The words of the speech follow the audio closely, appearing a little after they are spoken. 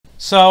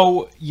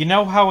So, you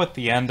know how at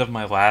the end of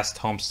my last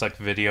Homestuck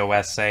video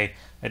essay,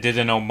 I did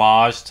an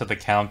homage to the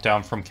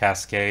countdown from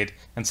Cascade,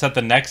 and said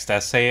the next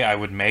essay I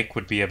would make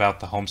would be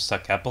about the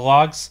Homestuck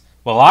epilogues?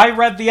 Well, I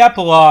read the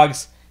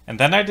epilogues, and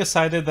then I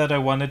decided that I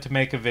wanted to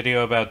make a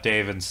video about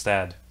Dave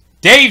instead.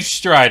 Dave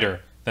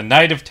Strider, the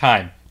Knight of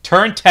Time,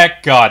 turn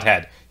tech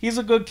godhead. He's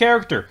a good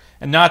character,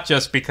 and not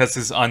just because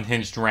his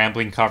unhinged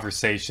rambling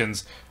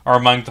conversations are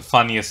among the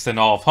funniest in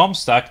all of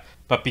Homestuck,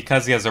 but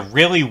because he has a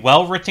really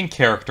well-written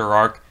character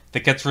arc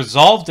that gets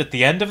resolved at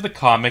the end of the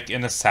comic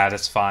in a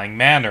satisfying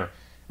manner.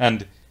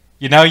 And,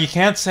 you know, you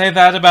can't say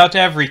that about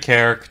every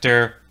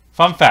character.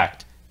 Fun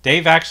fact,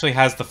 Dave actually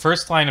has the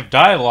first line of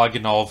dialogue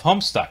in all of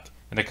Homestuck,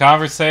 in a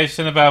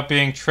conversation about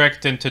being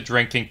tricked into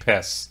drinking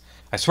piss.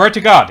 I swear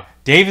to God,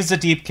 Dave is a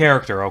deep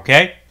character,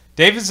 okay?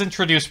 Dave is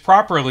introduced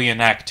properly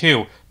in Act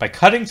 2 by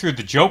cutting through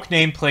the joke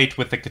nameplate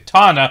with the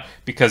katana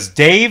because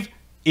Dave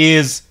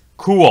is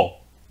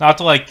cool. Not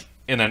like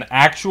in an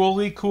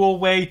actually cool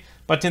way,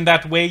 but in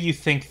that way you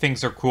think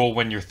things are cool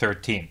when you're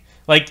 13.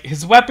 Like,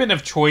 his weapon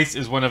of choice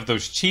is one of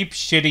those cheap,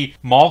 shitty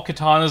mall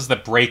katanas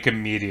that break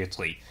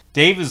immediately.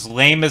 Dave is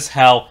lame as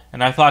hell,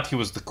 and I thought he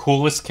was the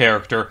coolest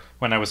character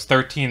when I was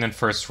 13 and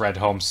first read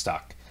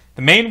Homestuck.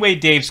 The main way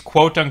Dave's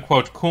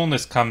quote-unquote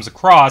coolness comes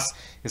across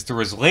is through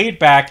his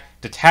laid-back,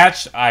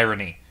 detached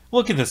irony.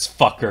 Look at this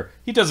fucker.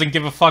 He doesn't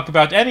give a fuck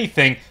about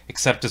anything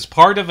except as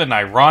part of an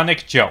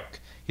ironic joke.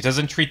 He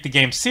doesn't treat the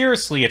game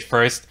seriously at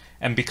first,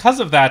 and because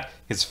of that,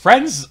 his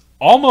friends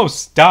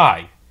almost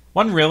die.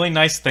 One really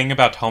nice thing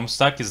about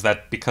Homestuck is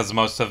that because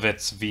most of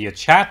it's via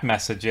chat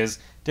messages,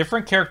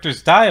 different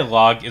characters'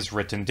 dialogue is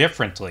written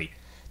differently.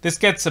 This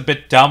gets a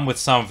bit dumb with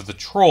some of the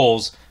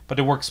trolls, but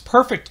it works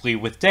perfectly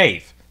with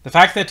Dave. The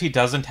fact that he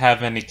doesn't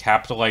have any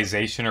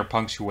capitalization or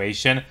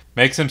punctuation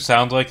makes him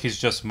sound like he's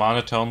just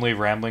monotonely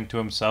rambling to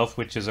himself,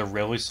 which is a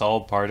really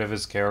solid part of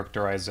his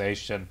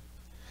characterization.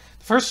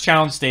 The first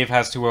challenge Dave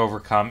has to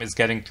overcome is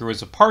getting through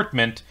his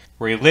apartment,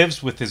 where he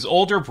lives with his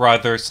older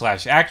brother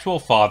 / actual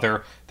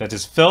father that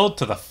is filled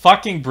to the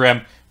fucking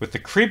brim with the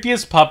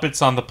creepiest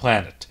puppets on the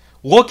planet.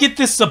 Look at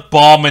this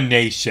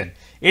abomination!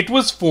 It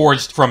was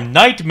forged from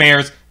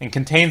nightmares and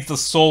contains the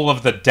soul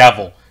of the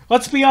devil.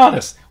 Let's be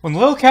honest, when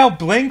Lil Cow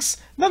blinks,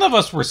 none of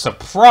us were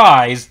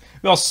surprised.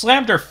 We all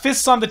slammed our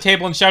fists on the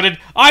table and shouted,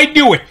 "I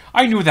knew it!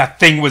 I knew that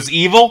thing was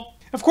evil!"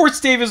 Of course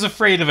Dave is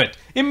afraid of it.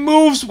 It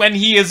moves when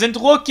he isn't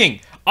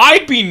looking.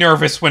 I'd be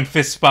nervous when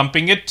fist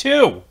bumping it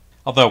too.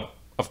 Although,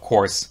 of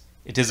course,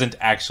 it isn't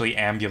actually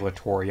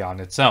ambulatory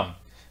on its own.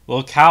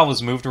 Lil Cal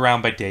is moved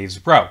around by Dave's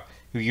bro,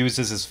 who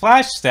uses his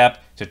flash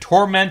step to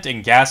torment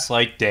and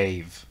gaslight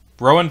Dave.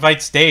 Bro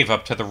invites Dave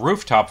up to the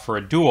rooftop for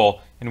a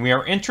duel, and we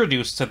are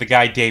introduced to the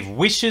guy Dave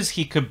wishes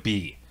he could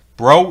be.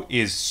 Bro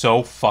is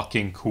so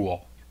fucking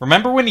cool.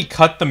 Remember when he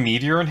cut the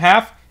meteor in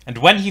half? And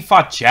when he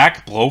fought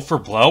Jack blow for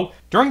blow?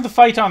 During the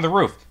fight on the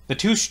roof, the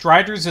two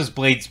Striders'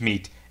 blades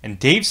meet, and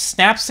Dave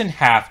snaps in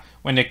half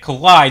when it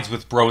collides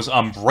with Bro's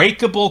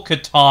unbreakable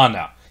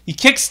katana. He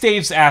kicks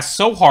Dave's ass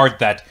so hard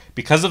that,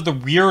 because of the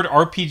weird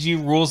RPG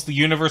rules the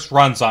universe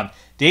runs on,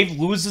 Dave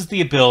loses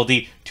the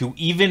ability to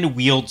even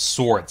wield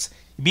swords.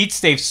 He beats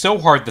Dave so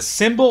hard the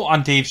symbol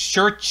on Dave's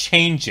shirt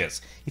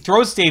changes. He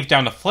throws Dave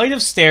down a flight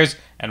of stairs,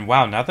 and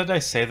wow, now that I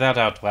say that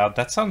out loud,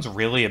 that sounds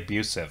really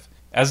abusive.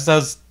 As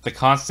does the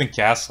constant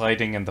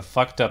gaslighting and the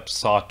fucked up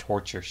Saw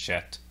torture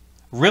shit.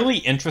 Really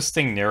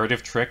interesting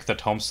narrative trick that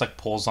Homestuck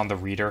pulls on the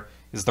reader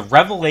is the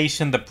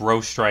revelation that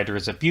Bro Strider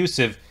is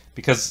abusive,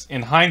 because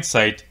in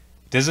hindsight,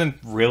 it isn't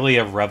really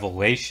a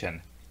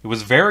revelation. It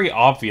was very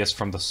obvious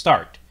from the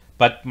start,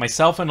 but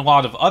myself and a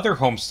lot of other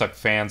Homestuck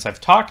fans I've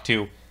talked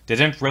to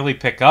didn't really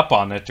pick up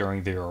on it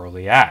during the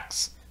early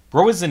acts.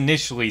 Bro is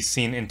initially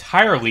seen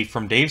entirely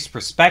from Dave's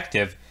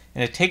perspective,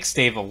 and it takes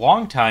Dave a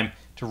long time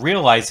to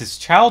realize his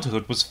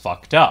childhood was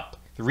fucked up.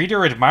 The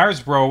reader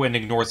admires Bro and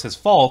ignores his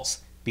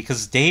faults,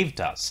 because Dave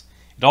does.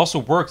 It also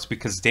works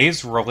because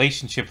Dave's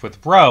relationship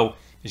with Bro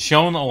is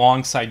shown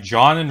alongside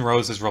John and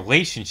Rose's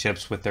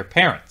relationships with their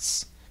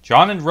parents.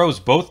 John and Rose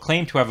both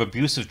claim to have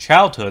abusive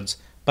childhoods,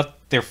 but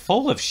they're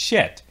full of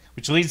shit,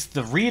 which leads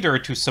the reader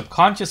to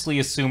subconsciously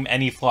assume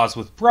any flaws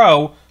with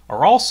Bro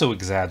are also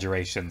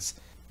exaggerations.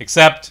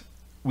 Except,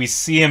 we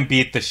see him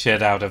beat the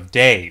shit out of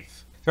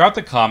Dave. Throughout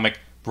the comic,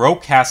 Bro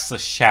casts a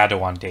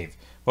shadow on Dave,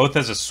 both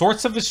as a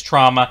source of his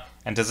trauma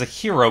and as a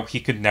hero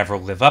he could never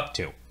live up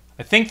to.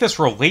 I think this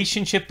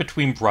relationship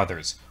between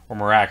brothers, or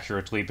more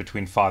accurately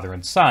between father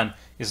and son,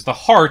 is the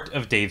heart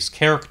of Dave's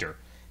character.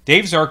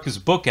 Dave's arc is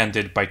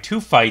bookended by two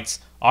fights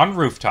on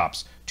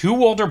rooftops, two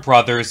older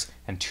brothers,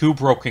 and two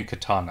broken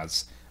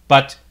katanas.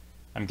 But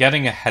I'm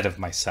getting ahead of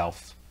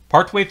myself.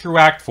 Partway through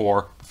Act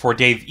 4, before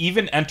Dave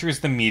even enters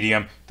the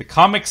medium, the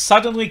comic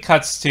suddenly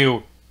cuts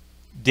to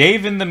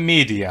Dave in the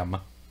medium,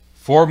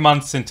 4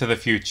 months into the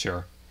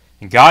future.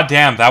 And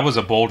goddamn, that was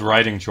a bold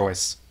writing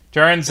choice.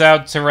 Turns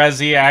out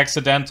Terezi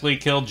accidentally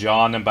killed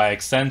John and by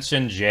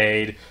extension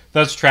Jade,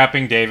 thus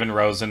trapping Dave and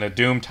Rose in a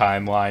doomed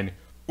timeline.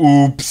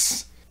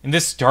 Oops! In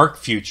this dark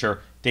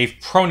future, Dave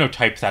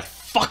prototyped that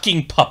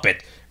fucking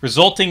puppet,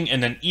 resulting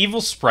in an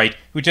evil sprite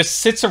who just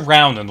sits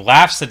around and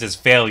laughs at his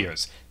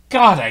failures.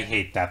 God, I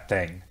hate that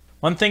thing.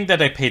 One thing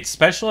that I paid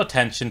special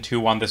attention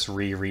to on this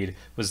reread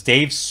was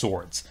Dave's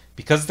swords,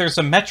 because there's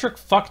a metric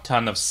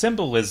fuckton of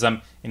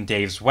symbolism in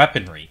Dave's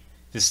weaponry.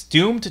 This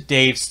doomed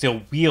Dave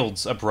still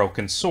wields a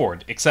broken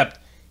sword, except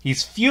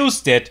he's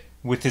fused it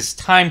with his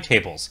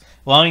timetables,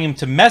 allowing him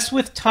to mess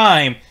with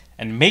time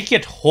and make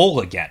it whole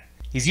again.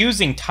 He's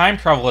using time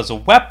travel as a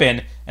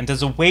weapon and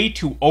as a way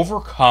to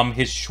overcome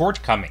his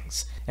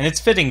shortcomings. And it's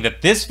fitting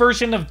that this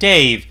version of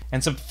Dave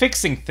ends up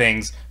fixing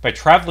things by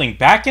traveling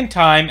back in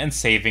time and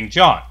saving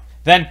John.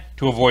 Then,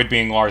 to avoid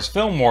being Lars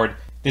Fillmore,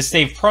 this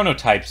Dave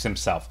prototypes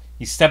himself.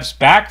 He steps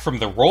back from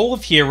the role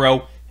of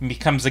hero and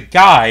becomes a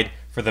guide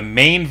for the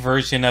main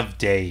version of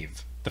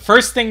Dave. The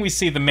first thing we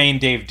see the main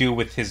Dave do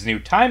with his new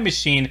time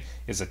machine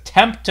is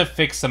attempt to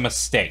fix a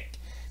mistake.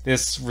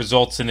 This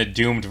results in a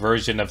doomed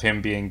version of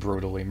him being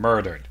brutally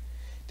murdered.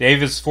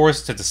 Dave is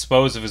forced to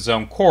dispose of his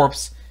own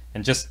corpse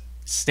and just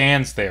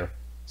stands there,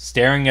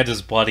 staring at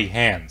his bloody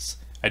hands.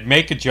 I'd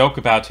make a joke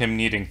about him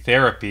needing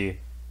therapy,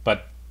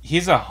 but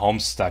he's a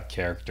Homestuck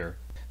character.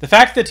 The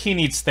fact that he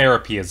needs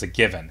therapy is a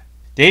given.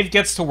 Dave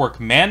gets to work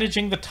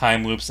managing the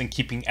time loops and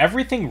keeping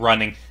everything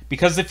running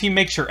because if he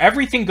makes sure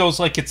everything goes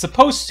like it's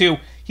supposed to,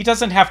 he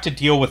doesn't have to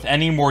deal with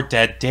any more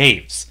dead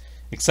Daves.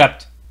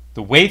 Except,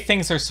 the way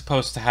things are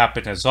supposed to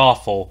happen is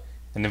awful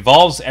and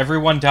involves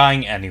everyone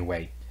dying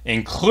anyway,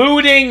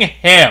 including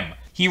him.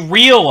 He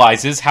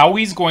realizes how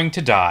he's going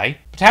to die,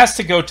 but has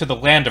to go to the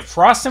land of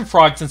frost and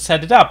frogs and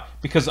set it up,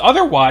 because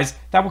otherwise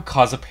that would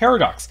cause a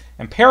paradox,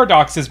 and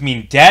paradoxes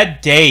mean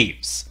dead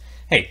Daves.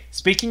 Hey,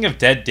 speaking of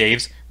dead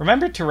Daves,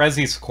 remember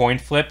Terezi's coin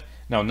flip?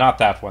 No, not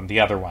that one, the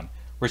other one,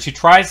 where she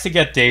tries to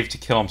get Dave to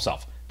kill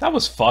himself. That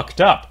was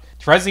fucked up.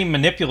 Terezi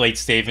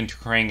manipulates Dave into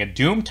creating a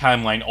Doom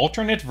timeline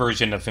alternate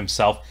version of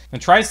himself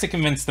and tries to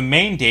convince the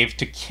main Dave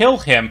to kill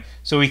him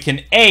so he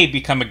can A,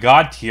 become a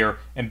god tier,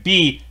 and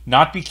B,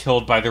 not be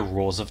killed by the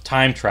rules of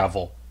time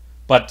travel.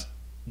 But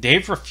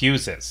Dave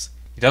refuses.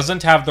 He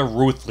doesn't have the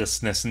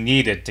ruthlessness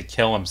needed to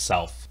kill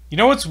himself. You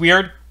know what's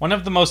weird? One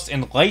of the most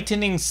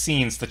enlightening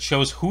scenes that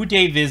shows who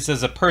Dave is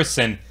as a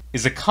person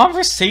is a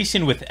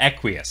conversation with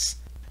Equius.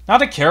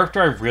 Not a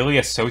character I really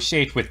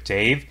associate with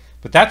Dave,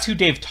 but that's who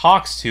Dave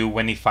talks to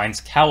when he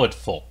finds Callid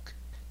Folk.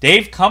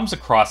 Dave comes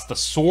across the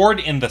sword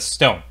in the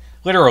stone.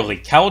 Literally,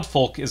 Callid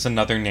Folk is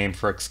another name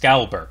for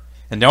Excalibur.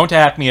 And don't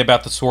at me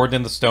about the sword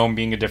in the stone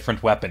being a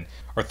different weapon.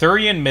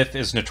 Arthurian myth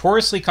is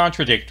notoriously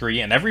contradictory,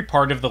 and every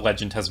part of the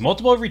legend has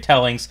multiple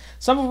retellings,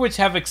 some of which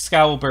have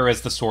Excalibur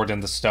as the sword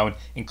in the stone,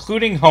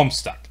 including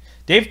Homestuck.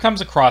 Dave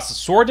comes across a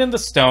sword in the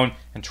stone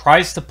and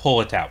tries to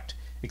pull it out.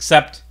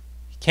 Except,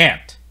 he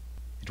can't.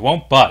 It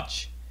won't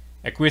budge.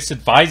 Equius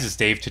advises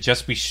Dave to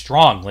just be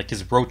strong like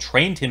his bro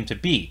trained him to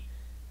be.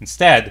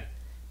 Instead,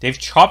 Dave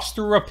chops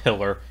through a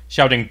pillar,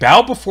 shouting,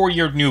 "Bow before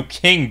your new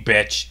king,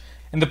 bitch!"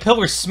 and the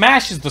pillar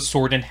smashes the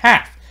sword in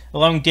half,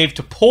 allowing Dave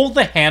to pull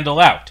the handle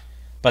out.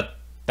 But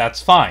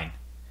that's fine.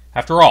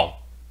 After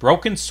all,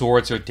 broken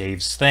swords are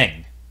Dave's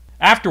thing.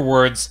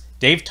 Afterwards,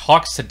 Dave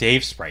talks to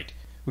Dave Sprite,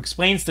 who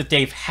explains that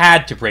Dave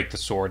had to break the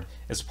sword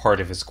as part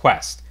of his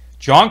quest.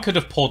 John could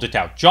have pulled it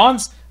out.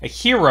 John's a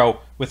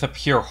hero with a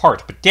pure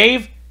heart, but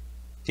Dave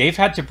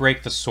had to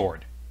break the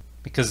sword,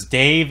 because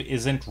Dave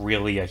isn't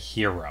really a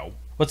hero.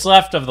 What's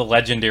left of the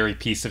legendary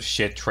piece of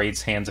shit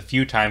trades hands a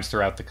few times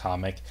throughout the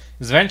comic,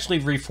 is eventually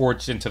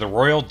reforged into the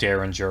Royal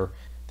Derringer,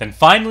 then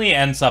finally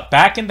ends up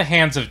back in the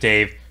hands of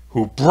Dave,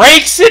 who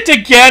breaks it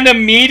again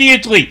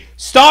immediately!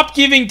 Stop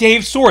giving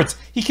Dave swords!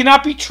 He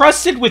cannot be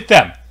trusted with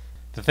them!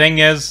 The thing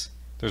is,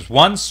 there's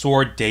one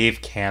sword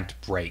Dave can't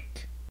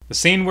break. The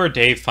scene where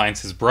Dave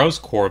finds his bro's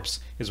corpse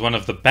is one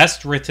of the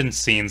best written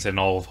scenes in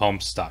all of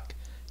Homestuck.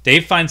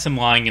 Dave finds him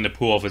lying in a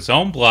pool of his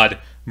own blood,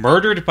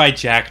 murdered by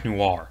Jack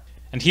Noir.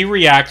 And he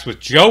reacts with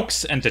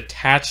jokes and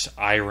detached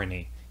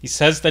irony. He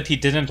says that he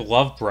didn't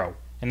love Bro,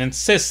 and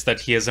insists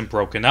that he isn't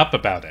broken up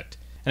about it.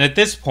 And at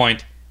this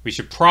point, we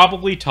should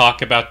probably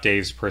talk about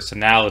Dave's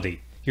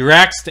personality. He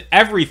reacts to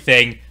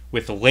everything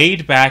with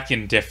laid-back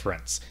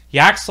indifference. He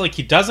acts like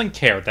he doesn't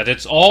care, that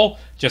it's all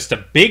just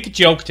a big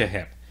joke to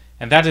him.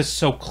 And that is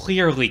so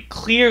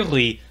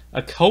clearly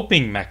a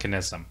coping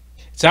mechanism.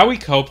 It's how he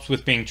copes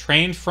with being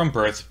trained from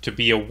birth to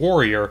be a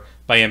warrior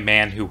by a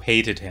man who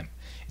hated him.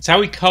 It's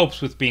how he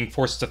copes with being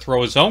forced to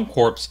throw his own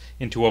corpse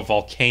into a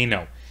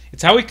volcano.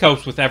 It's how he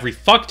copes with every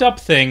fucked up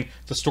thing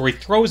the story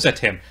throws at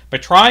him by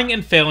trying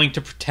and failing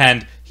to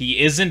pretend he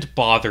isn't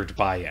bothered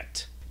by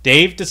it.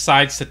 Dave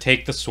decides to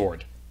take the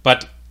sword,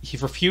 but he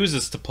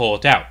refuses to pull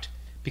it out.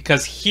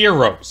 Because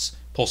heroes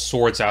pull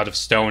swords out of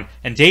stone,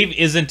 and Dave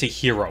isn't a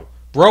hero.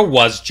 Bro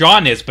was,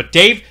 John is, but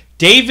Dave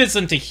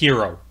isn't a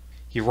hero.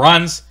 He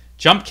runs,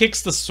 jump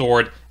kicks the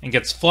sword, and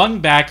gets flung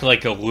back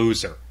like a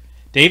loser.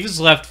 Dave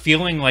is left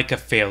feeling like a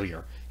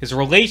failure. His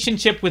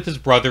relationship with his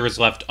brother is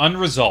left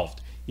unresolved.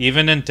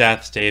 Even in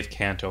death, Dave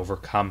can't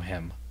overcome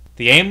him.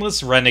 The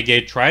aimless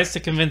renegade tries to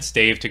convince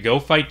Dave to go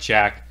fight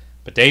Jack,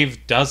 but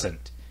Dave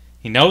doesn't.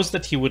 He knows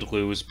that he would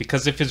lose,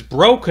 because if his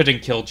bro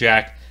couldn't kill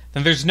Jack,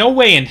 then there's no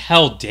way in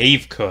hell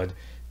Dave could.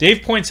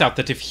 Dave points out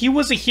that if he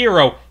was a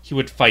hero, he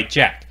would fight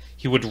Jack.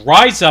 He would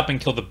rise up and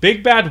kill the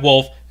big bad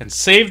wolf and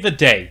save the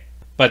day.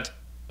 But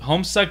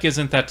Homestuck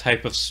isn't that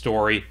type of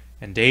story,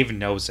 and Dave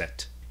knows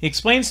it. He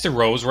explains to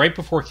Rose right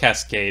before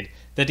Cascade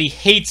that he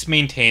hates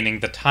maintaining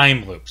the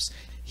time loops.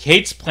 He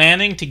hates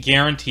planning to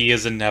guarantee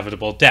his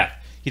inevitable death.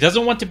 He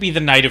doesn't want to be the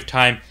Knight of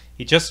Time,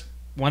 he just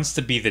wants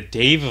to be the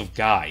Dave of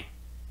Guy.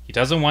 He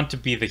doesn't want to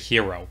be the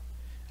hero.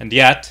 And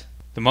yet,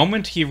 the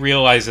moment he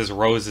realizes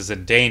Rose is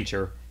in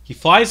danger, he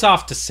flies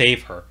off to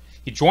save her.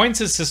 He joins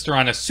his sister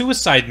on a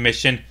suicide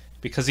mission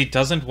because he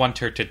doesn't want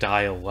her to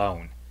die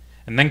alone.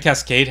 And then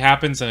Cascade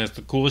happens and it's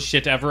the coolest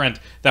shit ever, and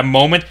that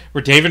moment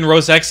where Dave and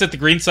Rose exit, the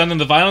green sun and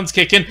the violins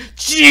kick in,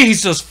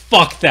 Jesus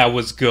fuck, that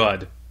was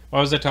good! What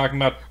was I talking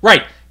about?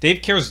 Right,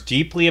 Dave cares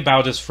deeply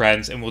about his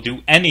friends and will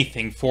do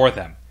anything for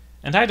them.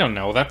 And I don't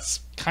know,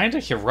 that's kinda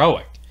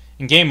heroic.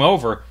 In Game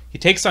Over, he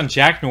takes on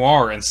Jack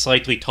Noir and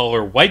slightly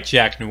taller white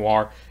Jack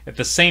Noir at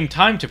the same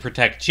time to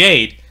protect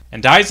Jade,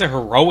 and dies a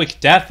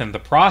heroic death in the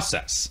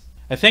process.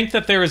 I think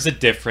that there is a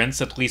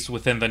difference, at least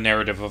within the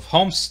narrative of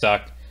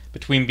Homestuck,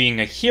 between being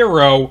a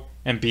hero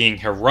and being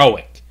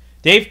heroic.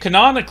 Dave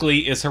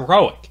canonically is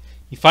heroic.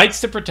 He fights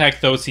to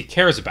protect those he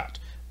cares about.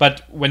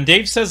 But when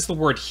Dave says the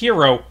word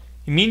hero,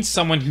 he means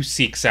someone who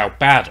seeks out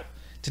battle.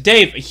 To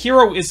Dave, a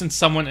hero isn't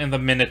someone in the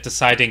minute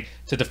deciding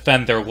to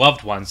defend their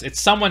loved ones.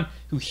 It's someone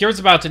who hears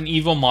about an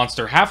evil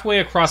monster halfway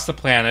across the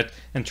planet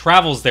and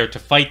travels there to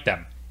fight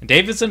them. And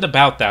Dave isn't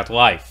about that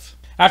life.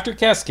 After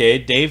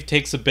Cascade, Dave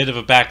takes a bit of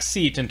a back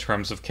seat in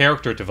terms of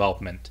character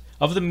development.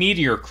 Of the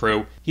Meteor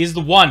crew, he is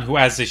the one who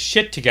has his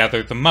shit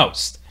together the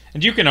most.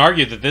 And you can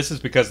argue that this is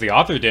because the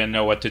author didn't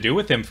know what to do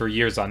with him for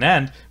years on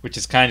end, which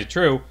is kinda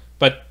true,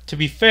 but to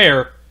be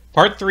fair,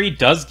 Part 3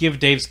 does give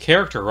Dave's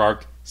character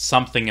arc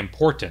something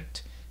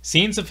important.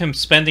 Scenes of him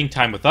spending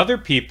time with other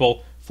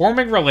people,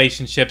 forming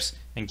relationships,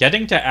 and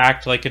getting to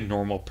act like a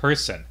normal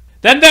person.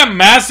 Then that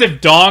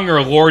massive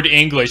donger Lord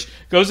English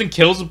goes and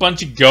kills a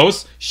bunch of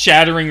ghosts,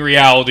 shattering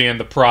reality in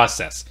the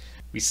process.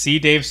 We see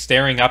Dave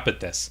staring up at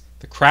this,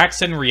 the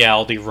cracks in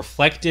reality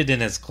reflected in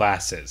his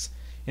glasses.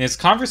 In his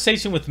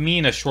conversation with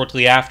Mina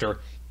shortly after,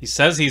 he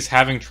says he's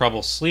having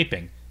trouble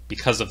sleeping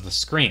because of the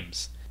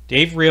screams.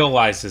 Dave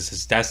realizes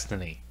his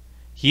destiny.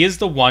 He is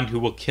the one who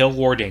will kill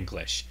Lord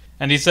English,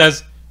 and he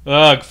says,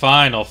 "Ugh,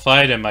 fine, I'll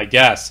fight him, I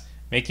guess,"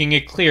 making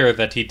it clear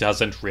that he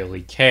doesn't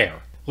really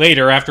care.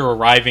 Later, after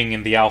arriving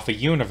in the Alpha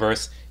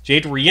universe,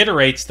 Jade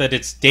reiterates that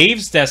it's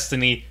Dave's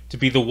destiny to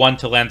be the one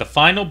to land the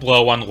final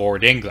blow on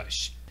Lord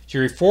English. She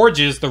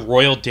reforges the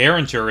Royal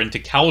Derringer into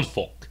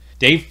Cowlfolk.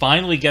 Dave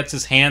finally gets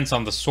his hands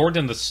on the Sword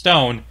in the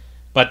Stone,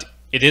 but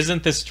it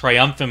isn't this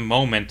triumphant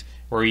moment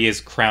where he is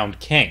crowned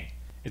king.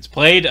 It's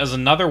played as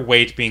another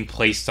weight being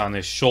placed on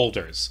his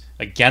shoulders,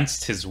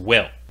 against his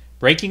will.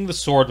 Breaking the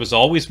sword was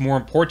always more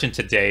important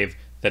to Dave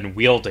than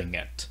wielding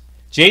it.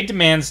 Jade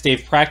demands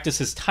Dave practice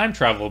his time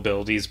travel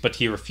abilities, but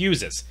he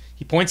refuses.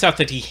 He points out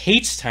that he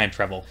hates time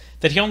travel,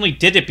 that he only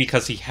did it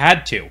because he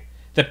had to,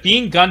 that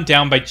being gunned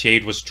down by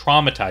Jade was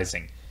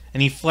traumatizing,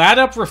 and he flat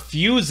up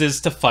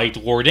refuses to fight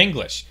Lord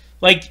English.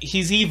 Like,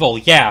 he's evil,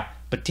 yeah,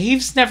 but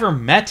Dave's never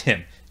met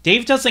him.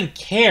 Dave doesn't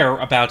care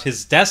about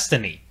his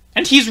destiny.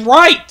 And he's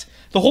right!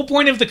 The whole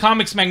point of the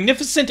comic's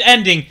magnificent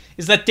ending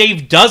is that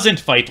Dave doesn't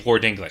fight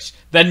Lord English,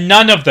 that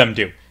none of them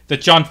do,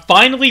 that John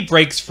finally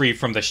breaks free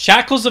from the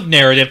shackles of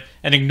narrative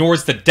and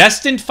ignores the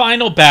destined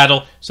final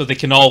battle so they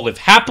can all live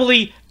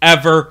happily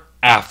ever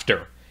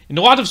after. In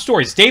a lot of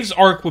stories, Dave's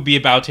arc would be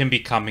about him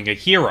becoming a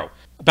hero,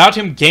 about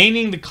him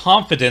gaining the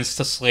confidence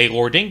to slay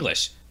Lord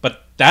English,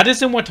 but that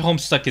isn't what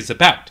Homestuck is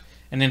about,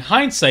 and in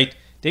hindsight,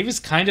 Dave is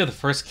kind of the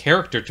first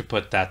character to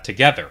put that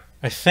together.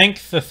 I think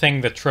the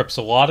thing that trips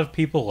a lot of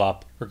people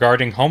up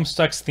regarding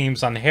Homestuck's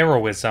themes on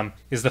heroism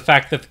is the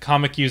fact that the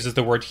comic uses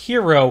the word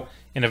hero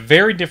in a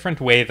very different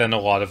way than a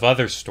lot of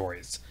other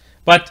stories.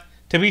 But,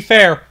 to be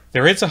fair,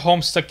 there is a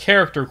Homestuck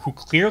character who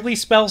clearly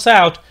spells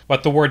out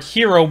what the word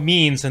hero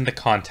means in the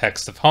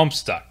context of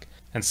Homestuck.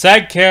 And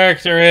said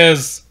character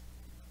is...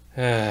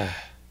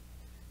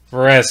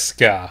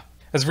 Vriska.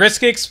 As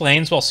Vriska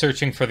explains while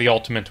searching for the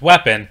ultimate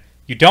weapon,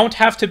 you don't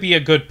have to be a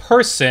good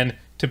person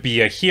to be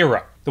a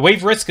hero. The way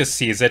Vriska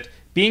sees it,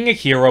 being a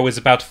hero is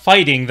about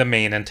fighting the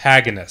main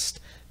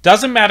antagonist.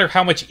 Doesn't matter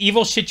how much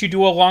evil shit you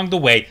do along the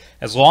way,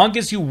 as long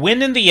as you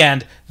win in the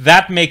end,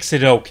 that makes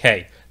it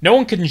okay. No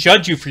one can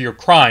judge you for your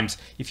crimes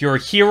if you're a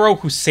hero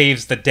who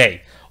saves the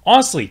day.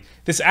 Honestly,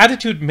 this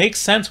attitude makes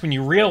sense when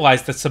you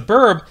realize that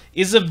Suburb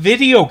is a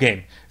video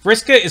game.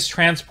 Vriska is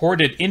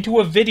transported into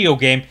a video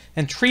game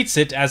and treats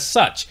it as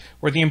such,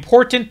 where the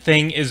important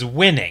thing is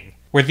winning,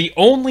 where the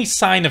only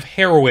sign of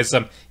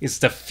heroism is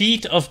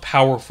defeat of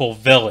powerful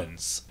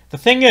villains. The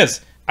thing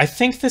is, I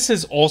think this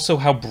is also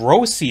how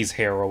Bro sees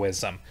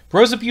heroism.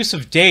 Bro's abuse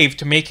of Dave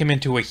to make him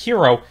into a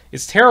hero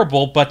is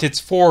terrible, but it's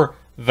for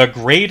the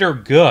greater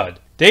good.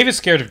 Dave is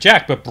scared of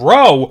Jack, but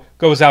Bro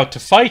goes out to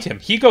fight him.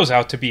 He goes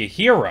out to be a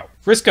hero.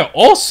 Vriska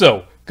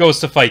also goes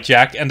to fight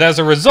Jack, and as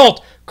a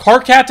result,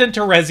 Karkat and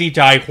Terezi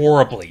die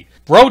horribly.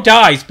 Ro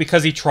dies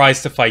because he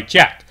tries to fight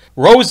Jack.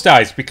 Rose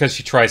dies because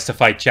she tries to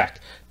fight Jack.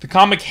 The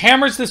comic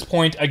hammers this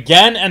point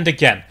again and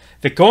again,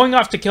 that going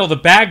off to kill the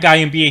bad guy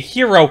and be a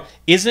hero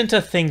isn't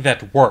a thing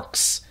that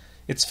works.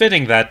 It's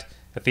fitting that,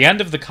 at the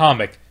end of the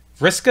comic,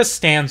 Vriska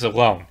stands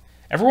alone.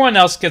 Everyone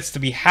else gets to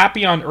be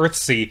happy on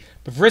Earthsea,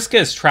 but Vriska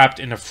is trapped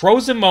in a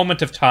frozen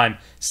moment of time,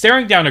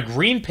 staring down a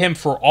green pimp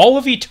for all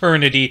of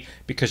eternity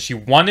because she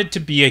wanted to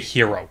be a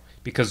hero.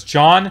 Because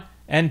John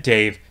and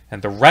Dave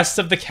and the rest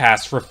of the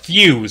cast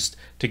refused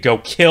to go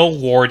kill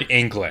Lord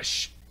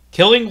English.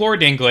 Killing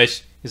Lord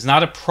English is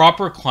not a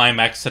proper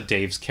climax to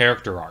Dave's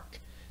character arc.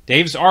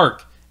 Dave's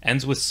arc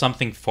ends with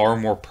something far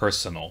more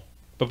personal.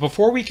 But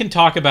before we can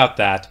talk about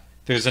that,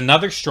 there's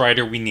another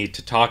Strider we need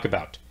to talk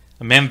about.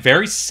 A man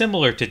very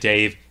similar to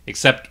Dave,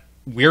 except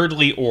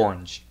weirdly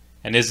orange.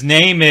 And his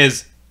name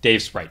is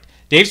Dave Sprite.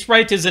 Dave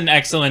Sprite is an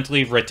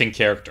excellently written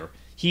character.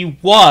 He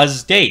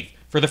was Dave.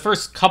 For the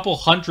first couple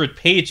hundred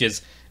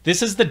pages,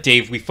 this is the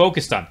Dave we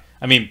focused on.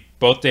 I mean,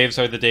 both Daves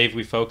are the Dave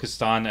we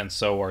focused on, and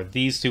so are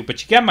these two,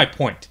 but you get my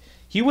point.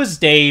 He was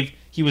Dave,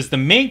 he was the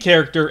main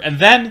character, and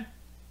then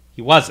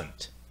he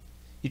wasn't.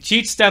 He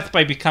cheats death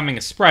by becoming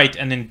a sprite,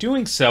 and in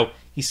doing so,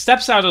 he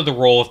steps out of the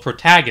role of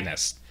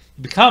protagonist.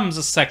 He becomes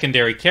a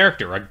secondary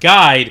character, a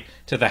guide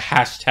to the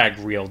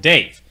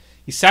 #RealDave.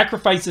 He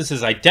sacrifices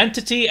his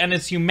identity and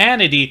his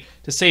humanity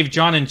to save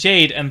John and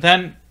Jade, and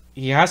then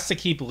he has to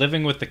keep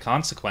living with the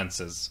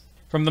consequences.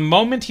 From the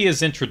moment he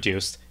is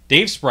introduced,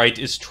 Dave Sprite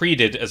is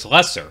treated as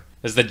lesser,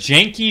 as the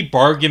janky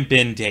bargain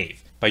bin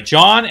Dave, by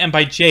John and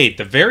by Jade,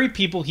 the very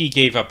people he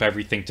gave up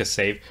everything to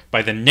save,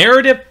 by the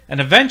narrative,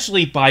 and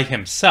eventually by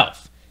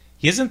himself.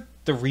 He isn't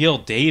the real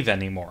Dave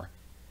anymore,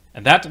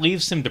 and that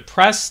leaves him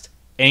depressed,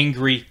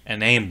 angry,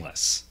 and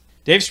aimless.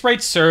 Dave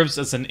Sprite serves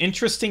as an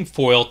interesting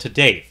foil to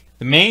Dave.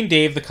 The main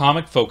Dave the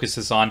comic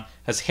focuses on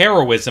has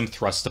heroism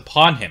thrust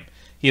upon him.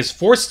 He is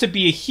forced to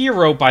be a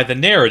hero by the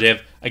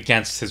narrative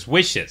against his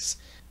wishes.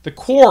 The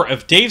core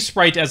of Dave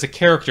Sprite as a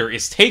character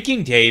is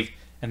taking Dave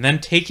and then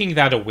taking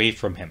that away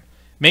from him,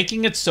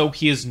 making it so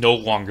he is no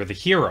longer the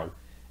hero.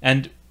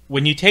 And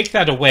when you take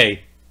that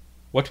away,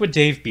 what would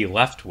Dave be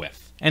left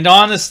with? And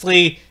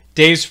honestly,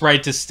 Dave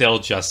Sprite is still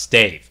just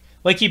Dave.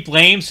 Like, he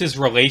blames his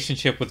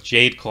relationship with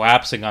Jade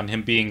collapsing on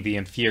him being the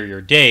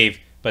inferior Dave,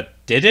 but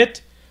did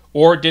it?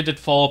 Or did it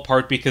fall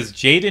apart because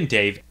Jade and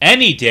Dave,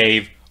 any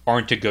Dave,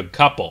 aren't a good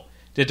couple?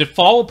 Did it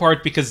fall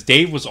apart because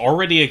Dave was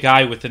already a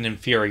guy with an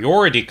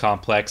inferiority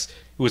complex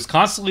who was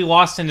constantly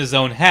lost in his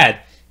own head,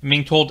 and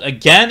being told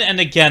again and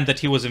again that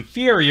he was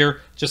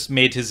inferior just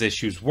made his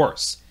issues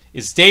worse?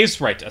 Is Dave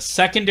Sprite a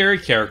secondary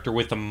character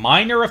with a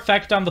minor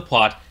effect on the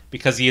plot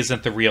because he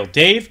isn't the real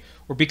Dave,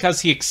 or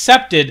because he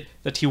accepted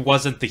that he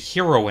wasn't the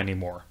hero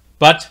anymore?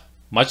 But,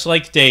 much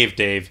like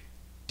Dave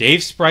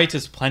Sprite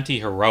is plenty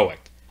heroic.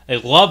 I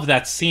love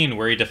that scene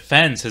where he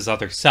defends his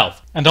other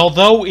self. And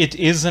although it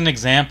is an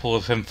example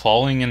of him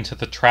falling into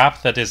the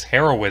trap that is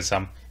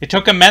heroism, it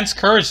took immense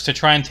courage to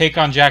try and take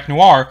on Jack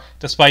Noir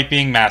despite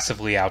being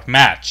massively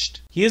outmatched.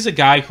 He is a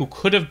guy who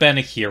could have been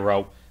a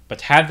hero,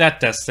 but had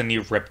that destiny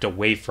ripped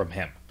away from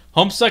him.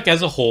 Homestuck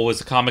as a whole is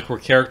a comic where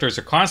characters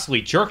are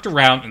constantly jerked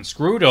around and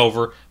screwed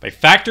over by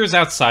factors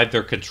outside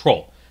their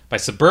control, by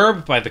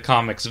Suburb, by the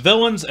comic's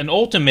villains, and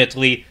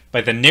ultimately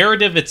by the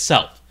narrative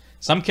itself.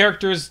 Some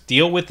characters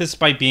deal with this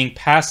by being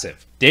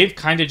passive. Dave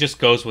kinda just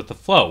goes with the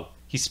flow.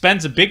 He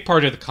spends a big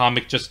part of the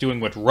comic just doing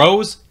what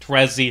Rose,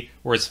 Terezi,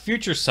 or his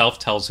future self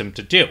tells him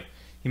to do.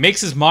 He makes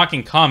his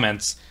mocking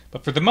comments,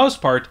 but for the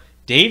most part,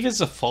 Dave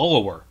is a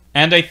follower.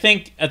 And I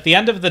think, at the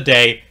end of the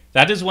day,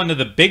 that is one of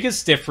the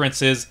biggest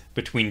differences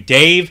between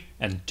Dave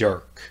and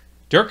Dirk.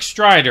 Dirk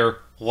Strider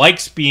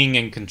likes being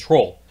in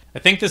control. I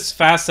think this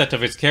facet of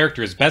his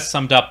character is best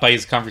summed up by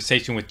his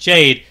conversation with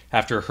Jade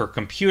after her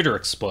computer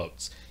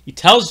explodes. He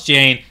tells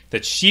Jane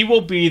that she will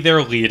be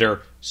their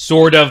leader,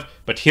 sort of,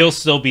 but he'll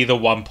still be the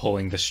one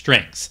pulling the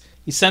strings.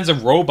 He sends a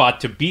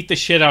robot to beat the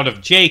shit out of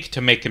Jake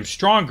to make him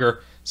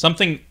stronger,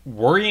 something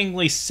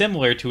worryingly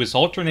similar to his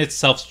alternate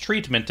self's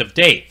treatment of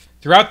Dave.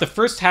 Throughout the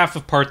first half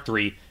of Part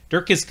 3,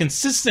 Dirk is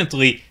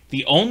consistently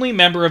the only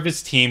member of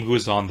his team who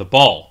is on the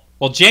ball.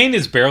 While Jane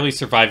is barely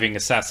surviving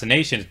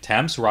assassination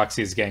attempts,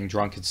 Roxy is getting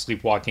drunk and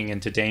sleepwalking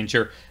into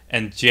danger,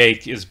 and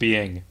Jake is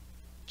being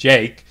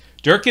Jake,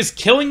 Dirk is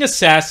killing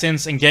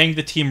assassins and getting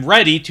the team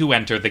ready to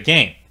enter the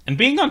game. And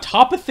being on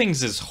top of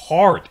things is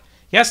hard.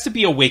 He has to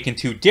be awake in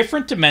 2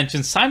 different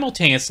dimensions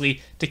simultaneously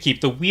to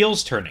keep the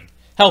wheels turning.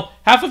 Hell,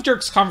 half of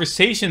Dirk's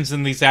conversations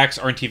in these acts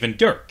aren't even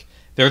Dirk.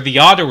 They're the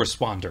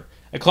autoresponder,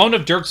 a clone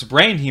of Dirk's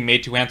brain he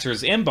made to answer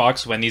his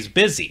inbox when he's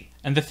busy.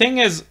 And the thing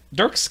is,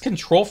 Dirk's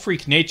control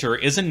freak nature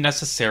isn't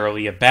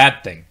necessarily a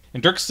bad thing.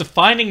 In Dirk's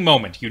defining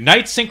moment,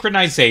 Unite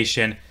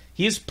Synchronization,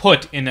 he is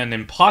put in an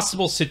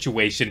impossible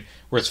situation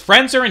where his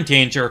friends are in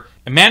danger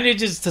and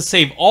manages to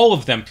save all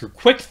of them through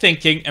quick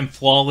thinking and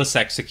flawless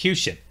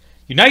execution.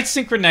 Unite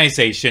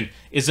Synchronization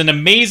is an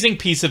amazing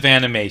piece of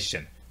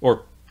animation,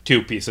 or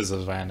 2 pieces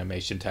of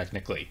animation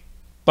technically.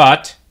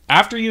 But,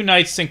 after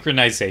Unite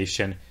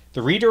Synchronization,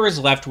 the reader is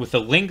left with a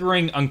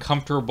lingering,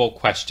 uncomfortable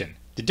question.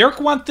 Did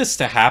Dirk want this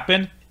to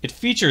happen? It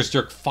features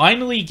Dirk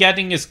finally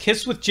getting his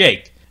kiss with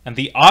Jake, and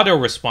the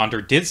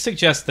autoresponder did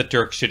suggest that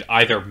Dirk should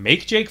either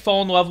make Jake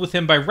fall in love with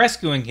him by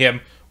rescuing him,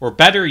 or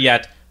better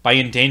yet, by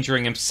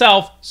endangering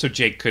himself so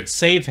Jake could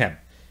save him.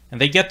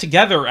 And they get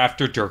together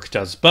after Dirk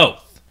does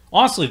both.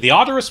 Honestly, the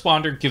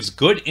autoresponder gives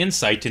good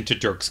insight into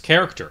Dirk's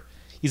character.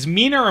 He's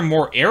meaner and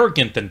more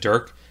arrogant than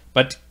Dirk,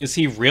 but is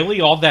he really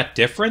all that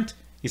different?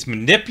 He's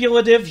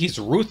manipulative, he's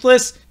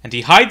ruthless, and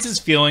he hides his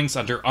feelings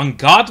under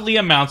ungodly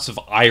amounts of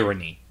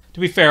irony. To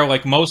be fair,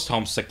 like most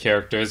Homestuck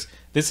characters,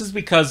 this is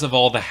because of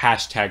all the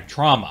hashtag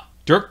trauma.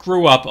 Dirk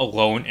grew up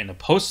alone in a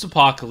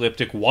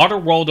post-apocalyptic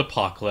Waterworld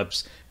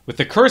apocalypse with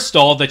a cursed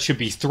doll that should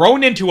be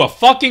thrown into a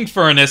fucking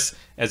furnace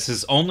as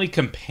his only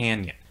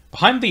companion.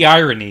 Behind the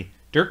irony,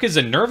 Dirk is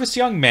a nervous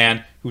young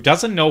man who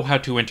doesn't know how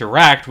to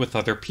interact with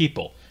other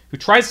people, who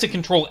tries to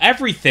control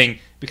everything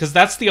because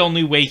that's the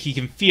only way he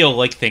can feel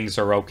like things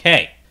are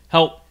okay.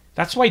 Hell,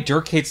 that's why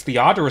Dirk hates the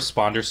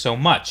autoresponder so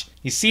much.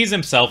 He sees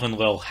himself in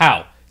Lil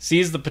Hal,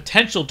 sees the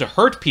potential to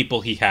hurt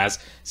people he has,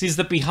 sees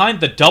that behind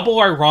the double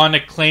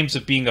ironic claims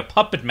of being a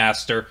puppet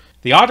master,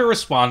 the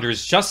autoresponder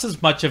is just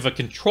as much of a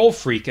control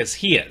freak as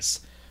he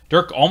is.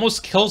 Dirk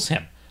almost kills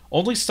him,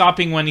 only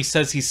stopping when he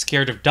says he's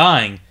scared of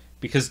dying,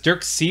 because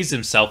Dirk sees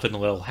himself in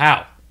Lil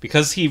Hal.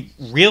 Because he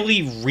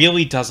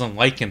really doesn't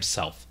like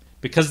himself.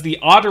 Because the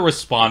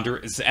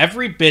autoresponder is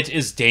every bit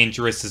as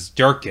dangerous as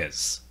Dirk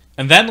is.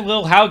 And then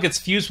Lil Hal gets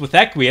fused with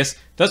Equius,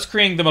 thus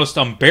creating the most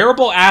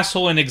unbearable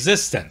asshole in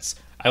existence.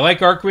 I like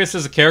Arceus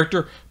as a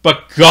character,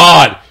 but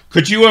God,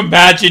 could you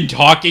imagine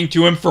talking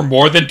to him for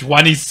more than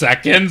 20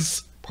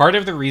 seconds? Part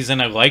of the reason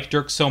I like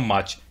Dirk so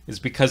much is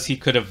because he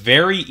could have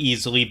very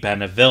easily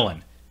been a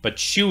villain, but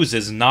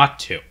chooses not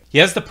to. He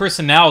has the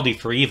personality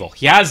for evil.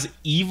 He has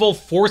evil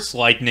force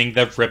lightning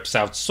that rips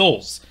out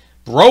souls.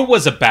 Bro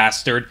was a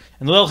bastard,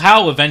 and Lil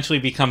Hal eventually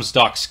becomes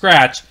Doc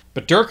Scratch,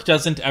 but Dirk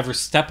doesn't ever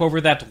step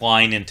over that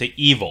line into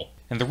evil.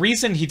 And the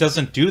reason he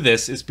doesn't do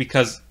this is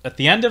because, at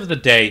the end of the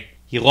day,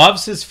 he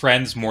loves his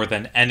friends more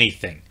than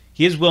anything.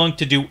 He is willing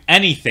to do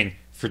anything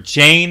for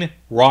Jane,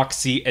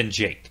 Roxy, and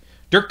Jake.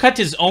 Dirk cut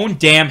his own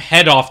damn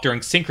head off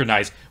during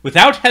Synchronize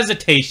without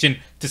hesitation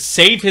to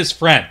save his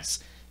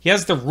friends. He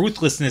has the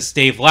ruthlessness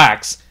Dave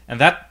lacks, and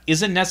that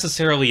isn't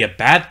necessarily a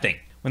bad thing.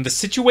 When the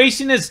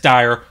situation is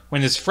dire,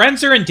 when his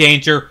friends are in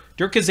danger,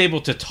 Dirk is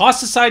able to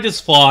toss aside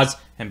his flaws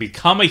and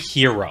become a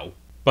hero.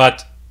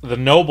 But the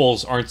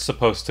nobles aren't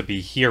supposed to be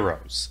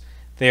heroes.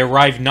 They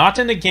arrive not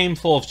in a game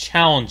full of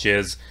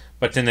challenges,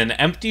 but in an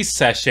empty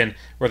session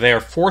where they are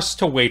forced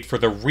to wait for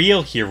the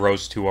real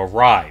heroes to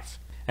arrive.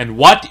 And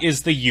what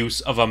is the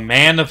use of a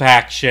man of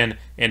action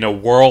in a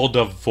world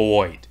of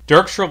void?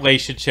 Dirk's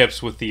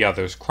relationships with the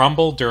others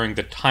crumble during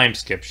the time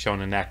skip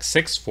shown in Act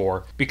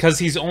 6-4 because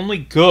he's only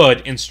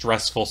good in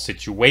stressful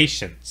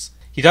situations.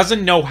 He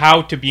doesn't know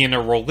how to be in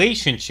a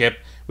relationship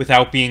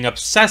without being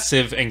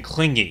obsessive and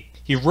clingy.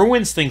 He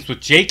ruins things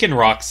with Jake and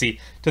Roxy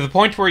to the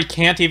point where he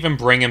can't even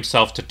bring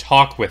himself to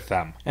talk with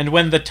them. And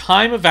when the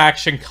time of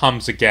action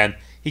comes again,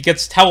 he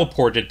gets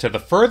teleported to the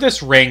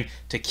furthest ring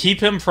to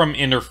keep him from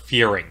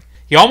interfering.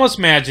 He almost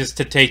manages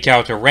to take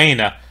out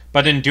Arena,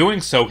 but in doing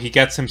so he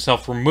gets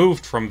himself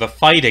removed from the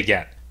fight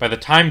again. By the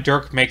time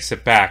Dirk makes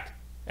it back,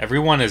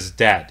 everyone is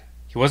dead.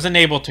 He wasn't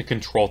able to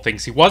control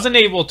things, he wasn't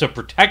able to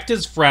protect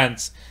his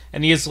friends,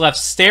 and he is left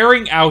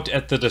staring out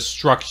at the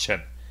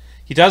destruction.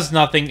 He does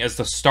nothing as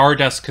the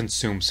stardust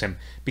consumes him,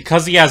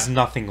 because he has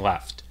nothing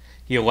left.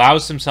 He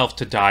allows himself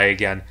to die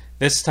again,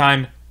 this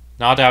time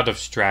not out of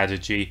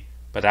strategy,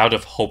 but out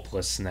of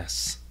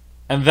hopelessness.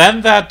 And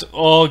then that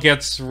all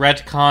gets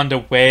retconned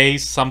away,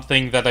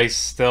 something that I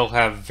still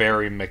have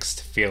very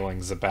mixed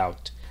feelings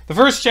about. The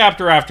first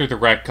chapter after the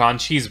retcon,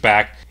 She's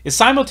Back, is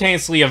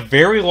simultaneously a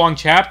very long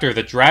chapter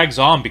that drags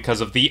on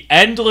because of the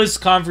endless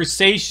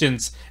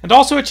conversations, and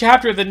also a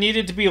chapter that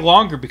needed to be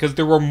longer because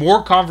there were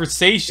more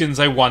conversations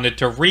I wanted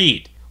to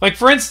read. Like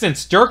for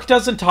instance, Dirk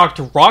doesn't talk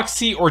to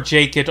Roxy or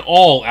Jake at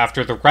all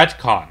after the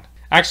retcon.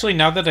 Actually,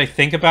 now that I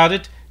think about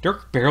it,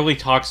 Dirk barely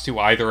talks to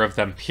either of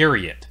them,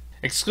 period.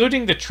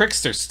 Excluding the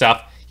trickster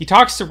stuff, he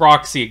talks to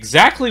Roxy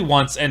exactly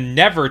once and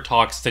never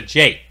talks to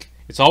Jake.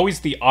 It's always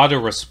the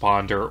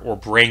autoresponder or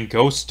brain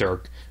ghost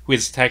Dirk, who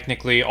is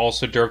technically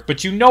also Dirk,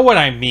 but you know what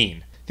I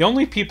mean. The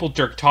only people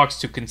Dirk talks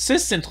to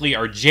consistently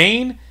are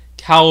Jane,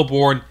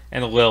 Caliborn,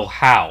 and Lil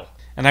Hal.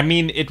 And I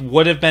mean, it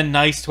would have been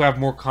nice to have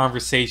more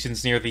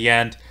conversations near the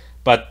end,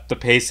 but the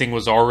pacing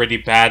was already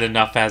bad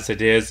enough as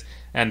it is,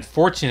 and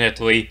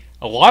fortunately,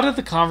 a lot of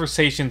the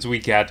conversations we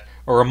get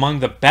are among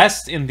the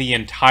best in the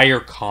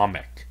entire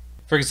comic.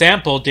 For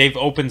example, Dave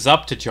opens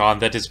up to John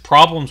that his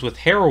problems with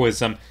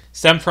heroism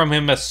stem from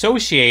him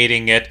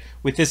associating it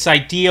with this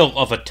ideal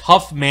of a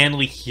tough,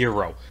 manly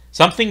hero,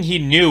 something he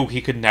knew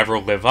he could never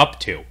live up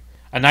to.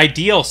 An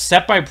ideal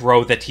set by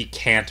Bro that he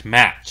can't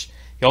match.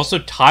 He also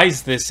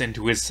ties this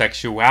into his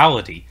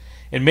sexuality,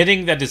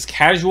 admitting that his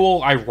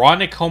casual,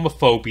 ironic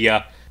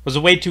homophobia was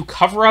a way to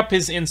cover up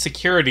his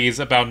insecurities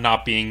about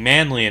not being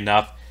manly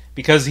enough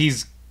because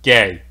he's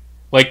gay.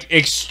 Like,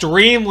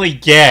 extremely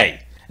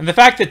gay. And the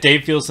fact that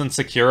Dave feels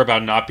insecure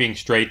about not being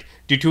straight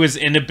due to his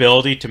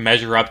inability to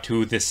measure up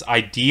to this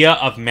idea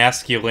of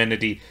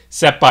masculinity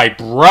set by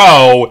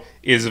Bro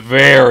is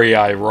very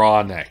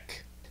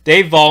ironic.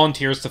 Dave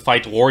volunteers to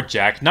fight Lord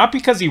Jack not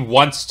because he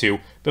wants to,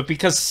 but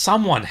because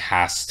someone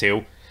has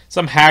to.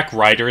 Some hack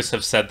writers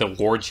have said that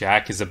Lord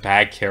Jack is a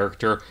bad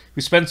character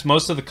who spends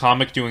most of the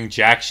comic doing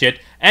jack shit,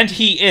 and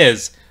he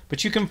is,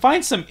 but you can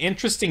find some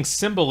interesting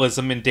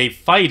symbolism in Dave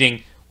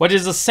fighting what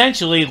is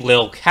essentially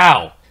Lil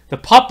Cal, the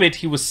puppet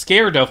he was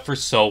scared of for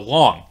so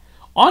long.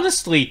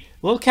 Honestly,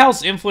 Lil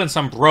Cal's influence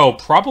on Bro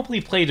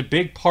probably played a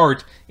big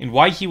part in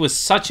why he was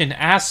such an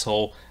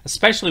asshole,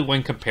 especially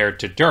when compared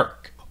to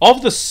Dirk. All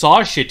of the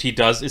saw shit he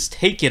does is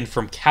taken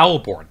from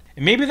Caliborn,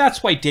 and maybe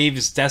that's why Dave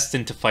is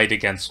destined to fight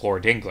against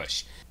Lord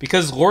English,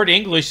 because Lord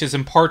English is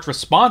in part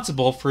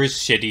responsible for his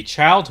shitty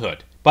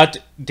childhood. But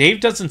Dave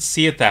doesn't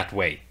see it that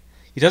way.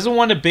 He doesn't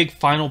want a big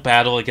final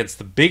battle against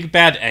the big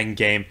bad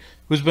endgame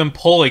who's been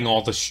pulling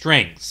all the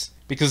strings,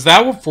 because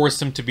that would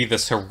force him to be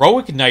this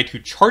heroic knight who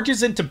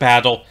charges into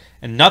battle,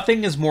 and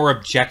nothing is more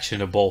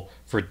objectionable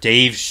for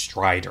Dave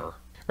Strider.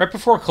 Right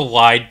before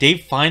Collide,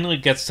 Dave finally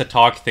gets to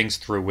talk things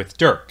through with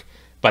Dirk.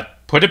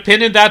 But put a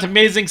pin in that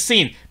amazing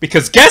scene,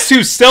 because guess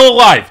who's still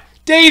alive?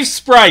 Dave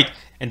Sprite!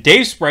 And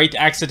Dave Sprite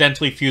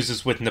accidentally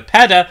fuses with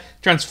Nepeta,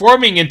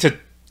 transforming into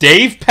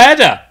Dave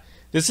Peta!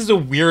 This is a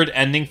weird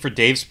ending for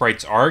Dave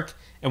Sprite's arc,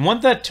 and one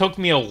that took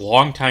me a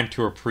long time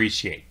to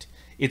appreciate.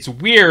 It's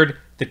weird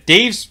that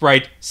Dave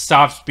Sprite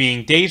stops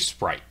being Dave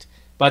Sprite,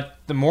 but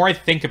the more I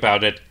think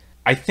about it,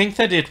 I think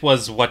that it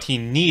was what he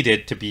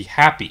needed to be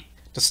happy.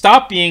 To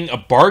stop being a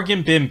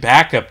bargain bin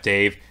backup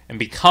Dave and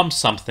become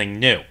something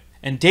new.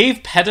 And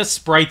Dave Peta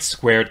Sprite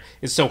Squared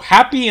is so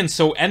happy and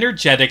so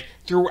energetic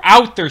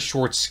throughout their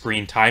short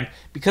screen time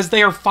because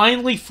they are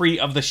finally free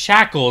of the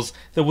shackles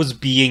that was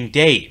being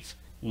Dave.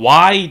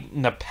 Why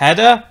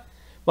Nepeta?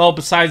 Well,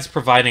 besides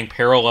providing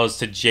parallels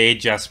to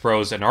Jade,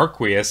 Jespros, and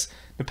Arqueus,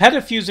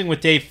 Nepeta fusing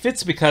with Dave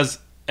fits because,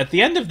 at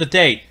the end of the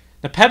day,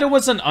 Nepeta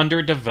was an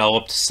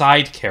underdeveloped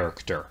side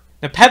character.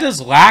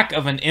 Nepeta's lack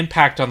of an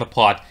impact on the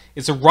plot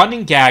is a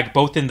running gag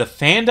both in the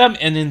fandom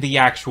and in the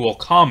actual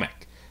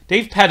comic.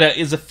 Dave Peta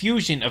is a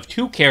fusion of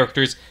two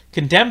characters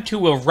condemned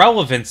to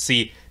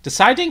irrelevancy,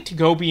 deciding to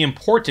go be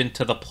important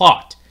to the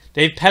plot.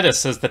 Dave Peta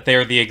says that they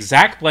are the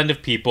exact blend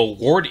of people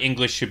Lord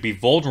English should be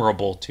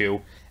vulnerable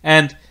to,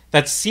 and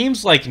that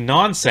seems like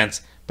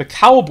nonsense, but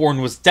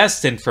Caliborn was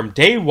destined from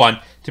day one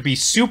to be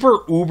super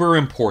uber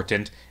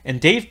important,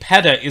 and Dave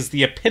Peta is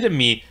the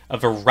epitome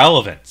of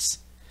irrelevance.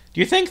 Do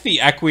you think the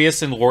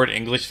Equius and Lord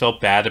English felt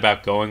bad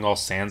about going all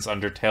sans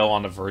Undertale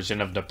on a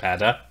version of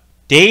Nepeta?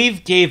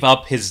 Dave gave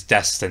up his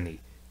destiny.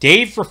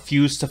 Dave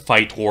refused to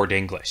fight Lord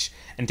English,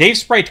 and Dave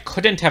Sprite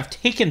couldn't have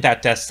taken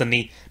that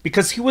destiny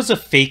because he was a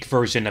fake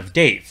version of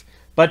Dave.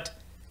 But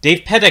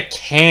Dave Peta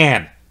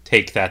can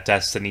take that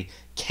destiny,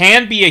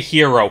 can be a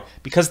hero,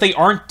 because they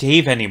aren't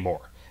Dave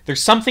anymore.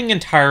 There's something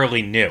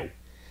entirely new.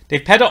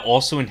 Dave Peta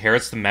also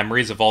inherits the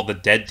memories of all the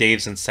dead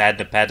Daves and sad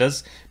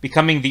Nepetas,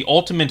 becoming the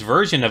ultimate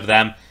version of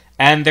them,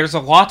 and there's a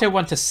lot I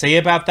want to say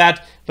about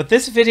that, but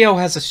this video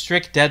has a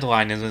strict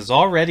deadline and is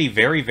already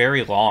very,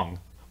 very long.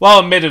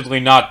 Well,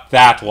 admittedly not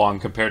that long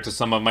compared to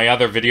some of my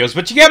other videos,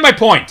 but you get my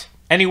point!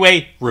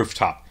 Anyway,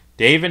 Rooftop.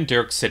 Dave and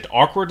Dirk sit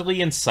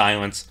awkwardly in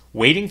silence,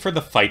 waiting for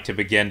the fight to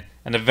begin,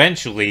 and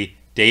eventually,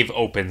 Dave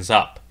opens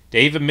up.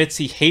 Dave admits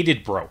he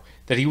hated Bro,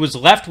 that he was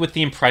left with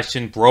the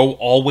impression Bro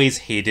always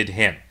hated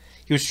him.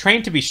 He was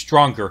trained to be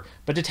stronger,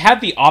 but it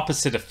had the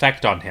opposite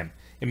effect on him.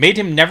 It made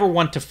him never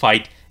want to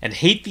fight and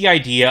hate the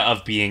idea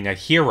of being a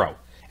hero.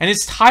 And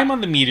his time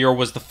on the Meteor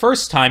was the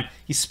first time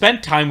he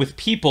spent time with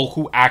people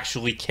who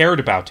actually cared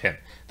about him.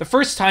 The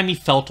first time he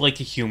felt like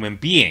a human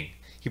being.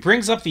 He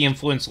brings up the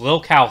influence Lil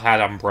Cal had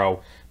on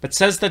Bro, but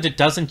says that it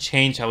doesn't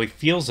change how he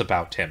feels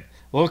about him.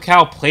 Lil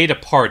Cal played a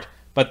part,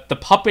 but the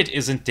puppet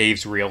isn't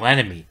Dave's real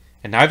enemy,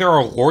 and neither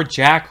are Lord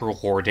Jack or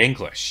Lord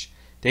English.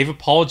 Dave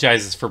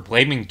apologizes for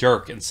blaming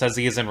Dirk and says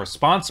he isn't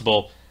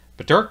responsible,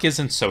 but Dirk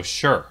isn't so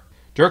sure.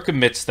 Dirk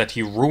admits that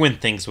he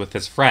ruined things with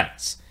his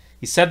friends.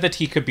 He said that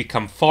he could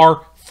become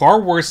far, far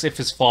worse if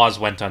his flaws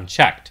went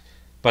unchecked,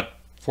 but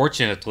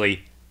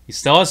fortunately, he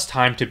still has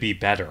time to be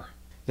better.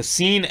 The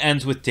scene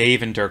ends with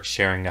Dave and Dirk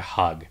sharing a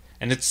hug,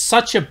 and it's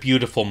such a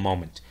beautiful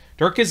moment.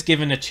 Dirk is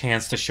given a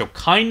chance to show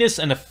kindness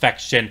and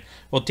affection,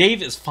 while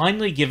Dave is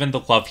finally given the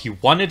love he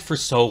wanted for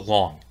so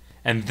long.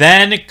 And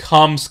then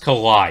comes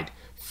Collide.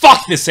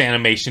 Fuck, this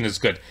animation is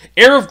good.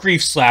 Air of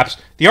Grief slaps,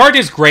 the art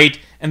is great,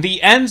 and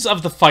the ends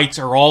of the fights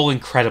are all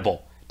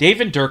incredible.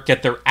 Dave and Dirk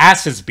get their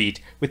asses beat,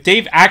 with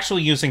Dave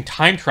actually using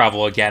time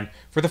travel again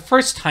for the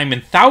first time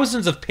in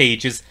thousands of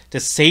pages to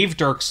save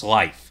Dirk's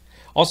life.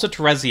 Also,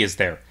 Terezi is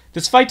there.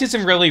 This fight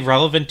isn't really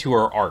relevant to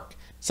her arc.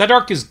 Said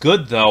arc is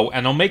good though,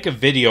 and I'll make a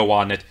video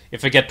on it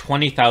if I get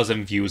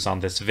 20,000 views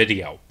on this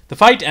video. The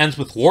fight ends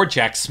with Lord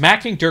Jack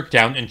smacking Dirk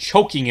down and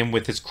choking him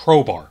with his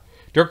crowbar.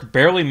 Dirk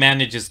barely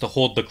manages to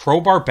hold the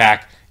crowbar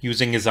back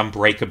using his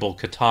unbreakable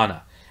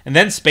katana. And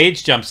then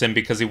Spades jumps in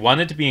because he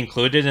wanted to be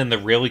included in the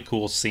really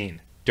cool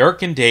scene.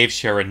 Dirk and Dave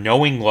share a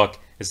knowing look,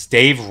 as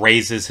Dave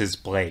raises his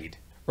blade.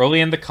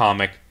 Early in the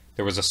comic,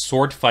 there was a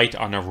sword fight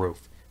on a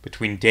roof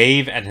between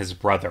Dave and his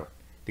brother.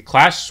 They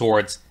clashed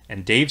swords,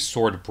 and Dave's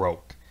sword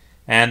broke.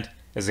 And,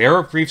 as the air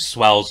of grief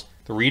swells,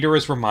 the reader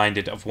is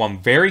reminded of one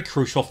very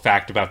crucial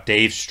fact about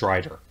Dave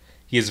Strider.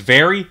 He is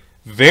very,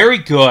 very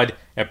good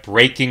at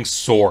breaking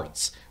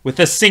swords. With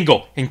a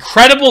single,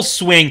 incredible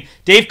swing,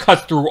 Dave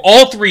cuts through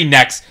all 3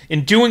 necks.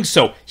 In doing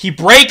so, he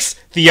breaks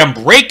the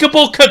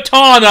unbreakable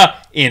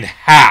katana in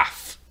half.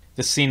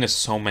 This scene is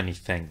so many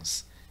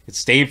things.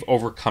 It's Dave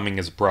overcoming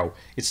his bro.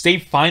 It's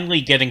Dave finally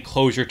getting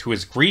closure to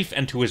his grief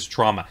and to his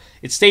trauma.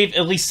 It's Dave,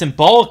 at least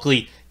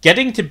symbolically,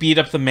 getting to beat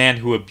up the man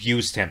who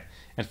abused him.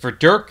 And for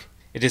Dirk,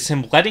 it is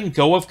him letting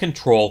go of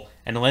control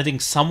and letting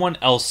someone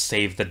else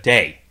save the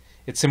day.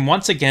 It's him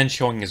once again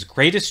showing his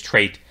greatest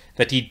trait,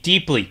 that he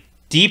deeply,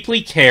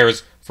 deeply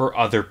cares for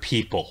other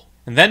people.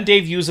 And then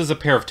Dave uses a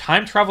pair of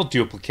time travel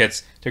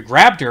duplicates to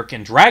grab Dirk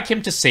and drag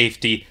him to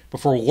safety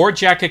before Lord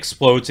Jack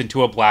explodes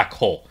into a black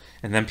hole.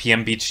 And then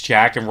PM beats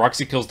Jack and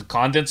Roxy kills the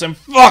Condents, and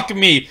fuck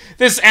me,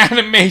 this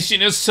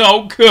animation is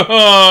so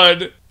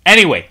good!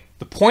 Anyway,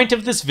 the point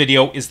of this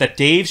video is that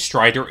Dave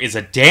Strider is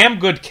a damn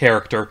good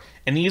character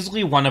and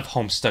easily one of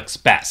Homestuck's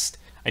best.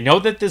 I know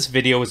that this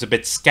video is a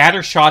bit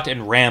scattershot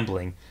and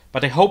rambling,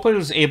 but I hope I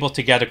was able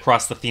to get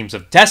across the themes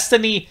of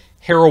destiny,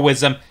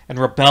 heroism, and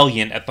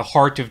rebellion at the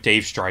heart of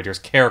Dave Strider's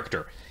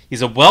character.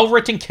 He's a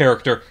well-written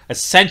character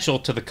essential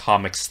to the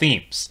comic's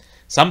themes.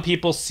 Some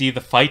people see the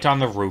fight on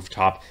the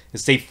rooftop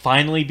as Dave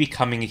finally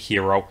becoming a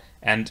hero,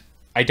 and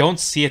I don't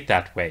see it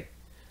that way.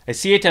 I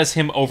see it as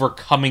him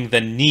overcoming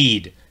the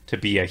need to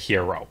be a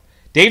hero.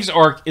 Dave's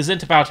arc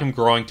isn't about him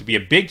growing to be a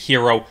big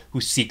hero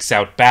who seeks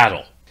out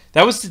battle.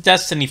 That was the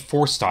destiny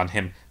forced on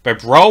him by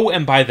Bro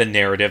and by the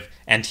narrative,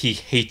 and he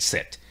hates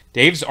it.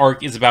 Dave's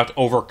arc is about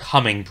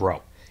overcoming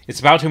Bro. It's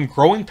about him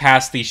growing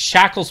past these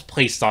shackles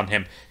placed on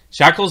him,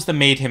 shackles that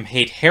made him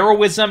hate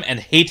heroism and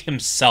hate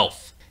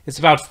himself. It's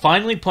about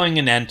finally putting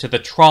an end to the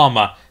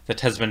trauma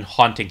that has been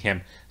haunting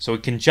him, so he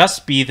can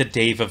just be the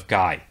Dave of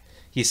Guy.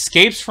 He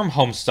escapes from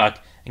Homestuck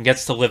and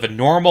gets to live a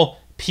normal,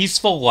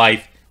 peaceful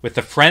life with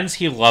the friends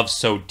he loves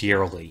so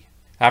dearly.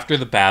 After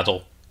the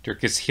battle,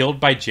 Dirk is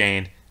healed by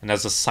Jane and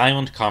has a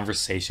silent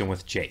conversation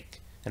with Jake.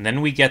 And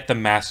then we get the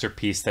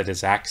masterpiece that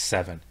is Act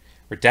 7,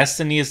 where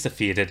destiny is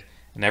defeated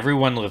and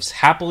everyone lives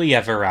happily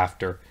ever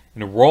after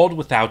in a world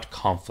without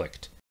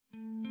conflict.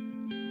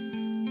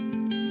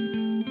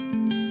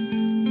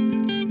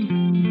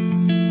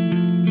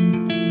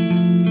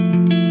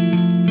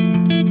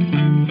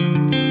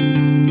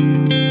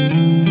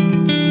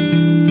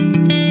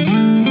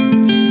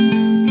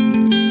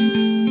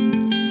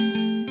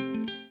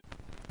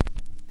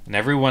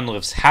 Everyone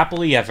lives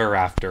happily ever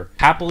after,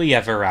 happily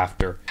ever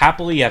after,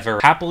 happily ever,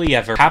 happily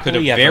ever,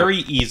 happily ever. Could have very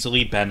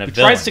easily been a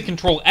villain. He tries to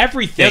control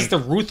everything. He has the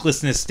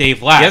ruthlessness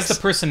Dave lacks. He has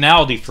the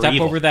personality for evil.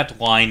 Step over that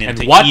line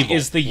into evil. And what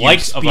is the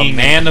use of a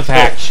man of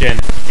action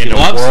in a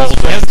world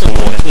of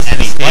ruthlessness?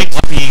 And he likes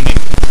being in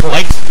control.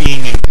 Likes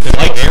being in control.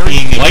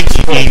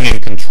 Likes being in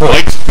control.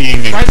 Likes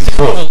being in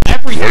control.